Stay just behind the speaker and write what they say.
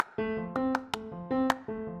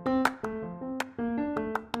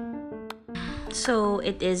So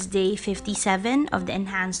it is day 57 of the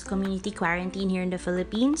enhanced community quarantine here in the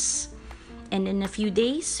Philippines. And in a few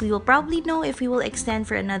days, we will probably know if we will extend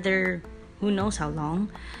for another who knows how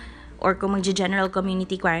long, or kung magja-general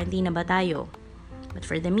community quarantine na ba tayo. But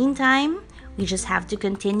for the meantime, we just have to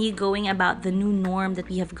continue going about the new norm that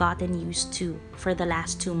we have gotten used to for the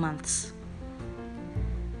last 2 months.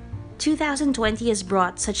 2020 has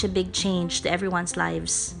brought such a big change to everyone's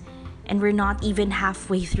lives, and we're not even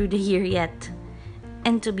halfway through the year yet.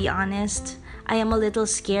 And to be honest, I am a little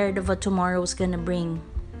scared of what tomorrow's gonna bring.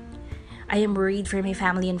 I am worried for my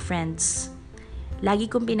family and friends. Lagi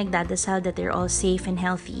kong pinagdadasal that they're all safe and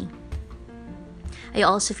healthy. I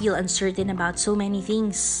also feel uncertain about so many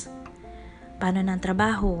things. Paano na ang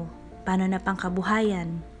trabaho? Paano na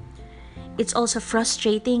pangkabuhayan? It's also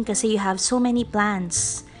frustrating kasi you have so many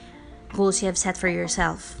plans, goals you have set for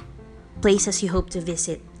yourself, places you hope to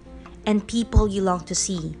visit, and people you long to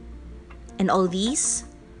see. And all these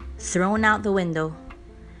thrown out the window.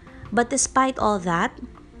 But despite all that,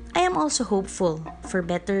 I am also hopeful for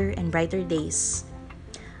better and brighter days.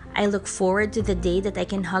 I look forward to the day that I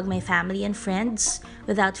can hug my family and friends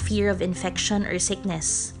without fear of infection or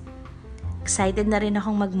sickness. Excited na rin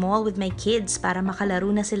akong mag-mall with my kids para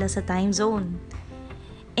makalaro na sila sa time zone.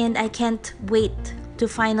 And I can't wait to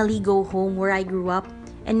finally go home where I grew up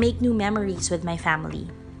and make new memories with my family.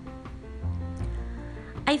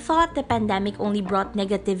 I thought the pandemic only brought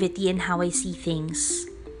negativity in how I see things.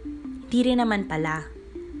 Di rin naman pala.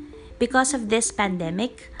 Because of this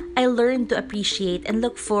pandemic, I learned to appreciate and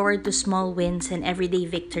look forward to small wins and everyday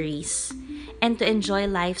victories, and to enjoy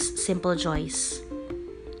life's simple joys.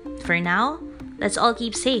 For now, let's all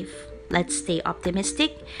keep safe, let's stay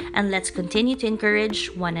optimistic, and let's continue to encourage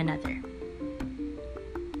one another.